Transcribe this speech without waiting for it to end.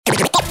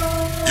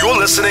You're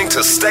listening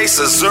to Stace,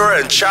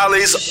 Azura and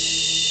Charlie's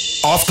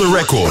Off the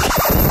Record.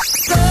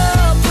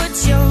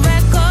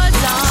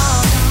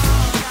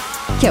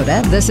 Kia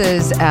ora, this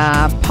is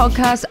our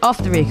podcast Off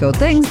the Record.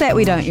 Things that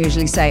we don't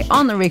usually say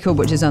on the record,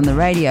 which is on the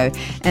radio.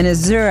 And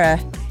Azura,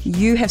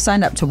 you have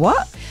signed up to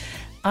what?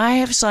 I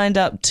have signed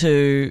up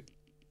to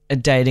a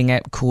dating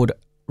app called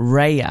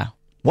Raya.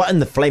 What in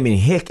the flaming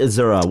heck,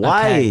 Azura?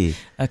 Why?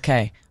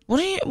 Okay.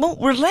 Well,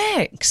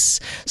 relax.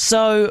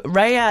 So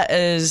Raya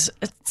is...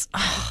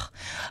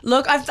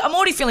 Look, I'm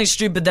already feeling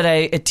stupid that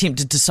I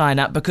attempted to sign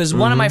up because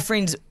one of my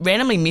friends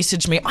randomly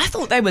messaged me. I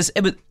thought it was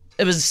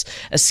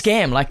a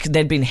scam, like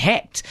they'd been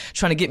hacked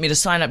trying to get me to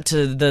sign up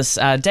to this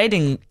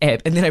dating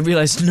app. And then I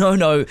realised,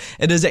 no,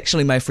 it is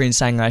actually my friend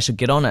saying I should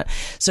get on it.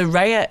 So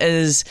Raya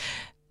is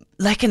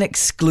like an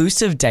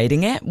exclusive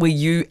dating app where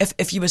you,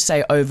 if you were,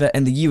 say, over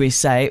in the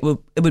USA, it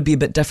would be a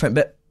bit different,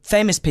 but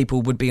famous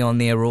people would be on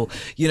there, or,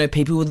 you know,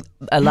 people with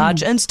a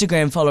large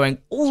Instagram following,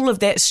 all of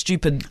that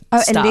stupid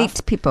stuff.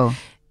 Elite people.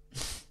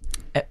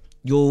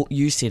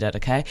 You said it,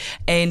 okay?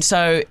 And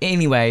so,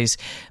 anyways,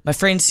 my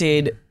friend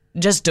said,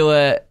 just do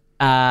it.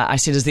 I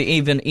said, is there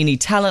even any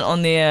talent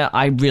on there?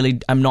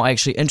 I'm not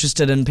actually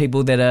interested in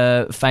people that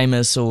are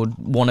famous or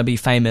want to be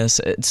famous.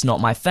 It's not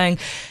my thing.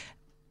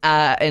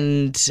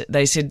 And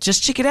they said,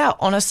 just check it out.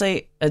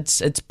 Honestly,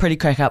 it's pretty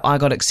crack up. I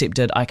got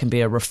accepted. I can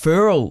be a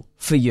referral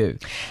for you.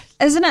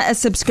 Isn't it a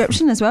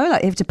subscription as well?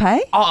 Like you have to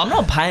pay? Oh, I'm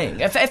not paying.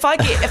 If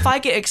I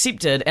get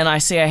accepted and I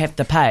see I have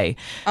to pay.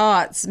 Oh,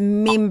 it's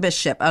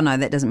membership. Oh no,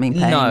 that doesn't mean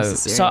paying. No.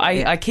 So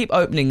I keep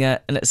opening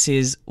it and it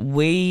says,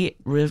 we've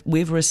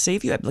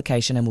received your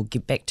application and we'll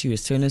get back to you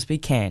as soon as we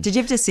can. Did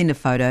you have to send a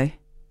photo?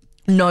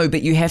 No,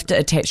 but you have to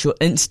attach your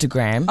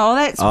Instagram. Oh,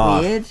 that's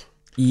weird.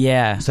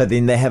 Yeah. So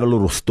then they have a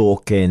little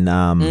stalk and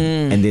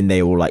then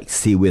they will like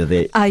see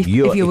whether if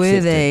you're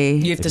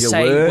worthy. You have to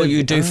say what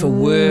you do for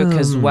work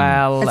as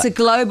well. It's a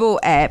global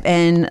app,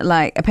 and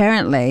like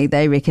apparently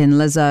they reckon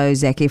Lizzo,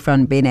 Zac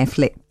Efron, Ben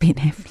Affleck,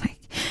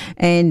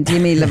 and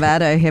Demi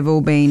Lovato have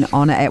all been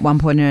on it at one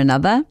point or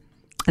another.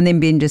 And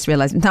then Ben just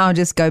realised, no, I'll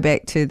just go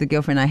back to the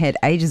girlfriend I had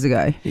ages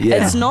ago.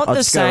 Yeah. It's not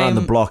the same. Go around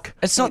the block.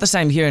 It's not the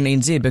same here in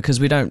NZ because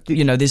we don't,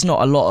 there's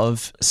not a lot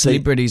of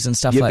celebrities and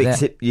stuff like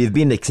that. You've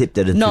been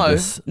accepted into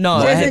this. No,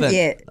 I haven't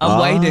yet.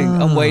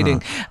 I'm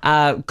waiting.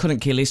 Couldn't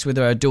care less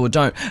whether I do or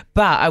don't.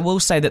 But I will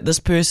say that this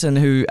person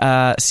who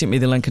sent me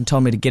the link and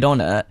told me to get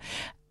on it,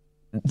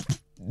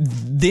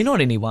 they're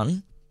not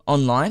anyone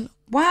online.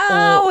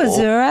 Wow,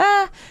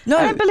 Azura. No.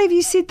 I don't believe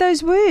you said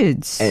those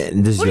words.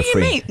 And this is What your do you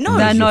friend. mean? No.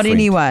 They're not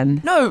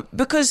anyone. No,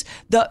 because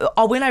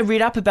when I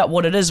read up about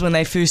what it is when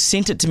they first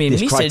sent it to me in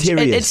There's message,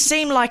 criteria. it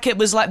seemed like it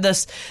was like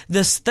this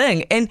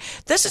thing. And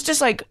this is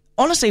just like,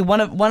 honestly, one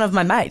of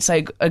my mates,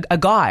 like a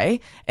guy,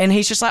 and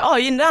he's just like, oh,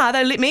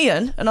 they let me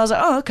in. And I was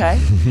like, oh, okay.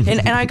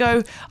 and I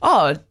go,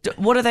 oh,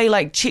 what do they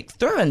like check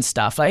through and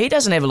stuff? Like, he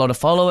doesn't have a lot of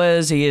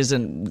followers. He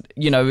isn't,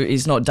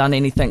 he's not done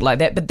anything like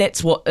that. But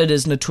that's what it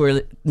is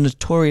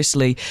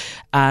notoriously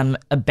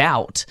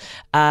about.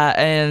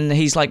 And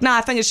he's like,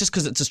 I think it's just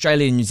because it's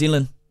Australia and New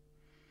Zealand.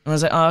 And I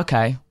was like, oh,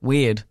 okay,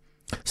 weird.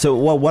 So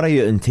what are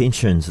your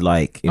intentions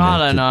like? I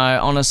don't know,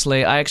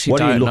 honestly. I actually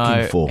don't know. What are you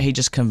looking for? He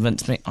just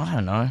convinced me. I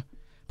don't know.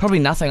 Probably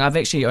nothing. I've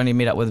actually only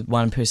met up with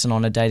one person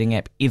on a dating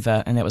app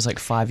ever, and that was like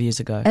 5 years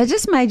ago. It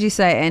just made you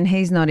say, and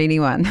he's not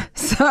anyone.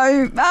 So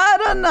I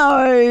don't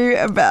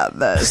know about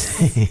this.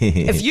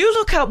 If you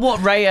look up what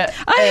Raya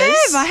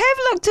is... I have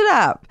looked it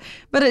up,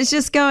 but it's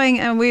just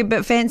going, and we're a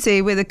bit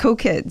fancy, we're the cool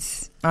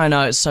kids. I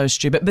know, it's so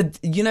stupid. But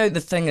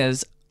the thing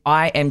is,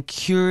 I am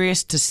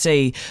curious to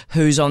see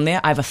who's on there.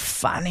 I have a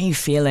funny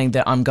feeling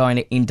that I'm going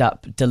to end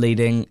up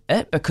deleting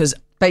it because...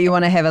 But you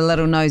want to have a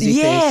little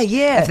nosy first.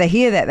 Yeah. If they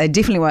hear that, they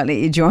definitely won't let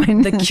you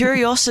join. The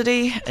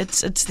curiosity,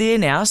 it's there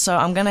now, so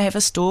I'm going to have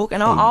a stalk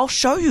and I'll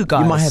show you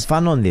guys. You might have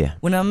fun on there.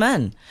 When I'm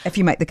in. If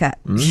you make the cut.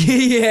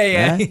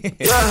 Yeah.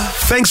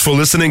 Thanks for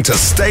listening to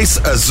Stace,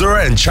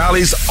 Azura and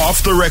Charlie's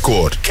Off the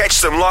Record.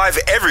 Catch them live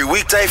every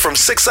weekday from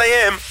 6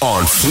 a.m.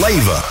 on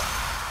Flavour.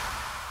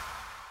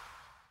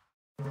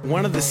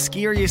 One of the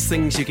scariest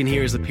things you can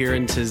hear as a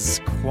parent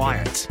is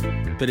quiet.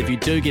 But if you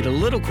do get a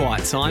little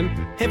quiet time,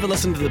 have a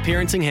listen to The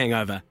Parenting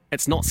Hangover.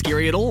 It's not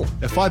scary at all.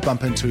 If I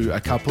bump into a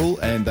couple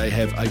and they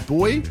have a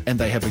boy and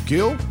they have a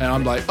girl, and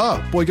I'm like,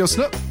 oh, boy, girl,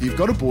 snip. You've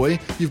got a boy,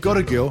 you've got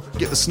a girl,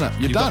 get the snip.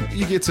 You're done.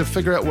 You get to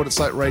figure out what it's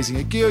like raising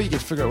a girl, you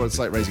get to figure out what it's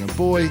like raising a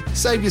boy,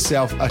 save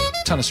yourself a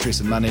ton of stress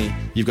and money.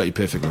 You've got your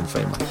perfect little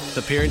family.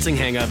 The Parenting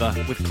Hangover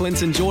with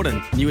Clint and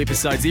Jordan. New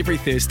episodes every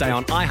Thursday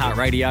on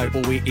iHeartRadio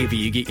or wherever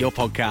you get your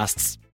podcasts.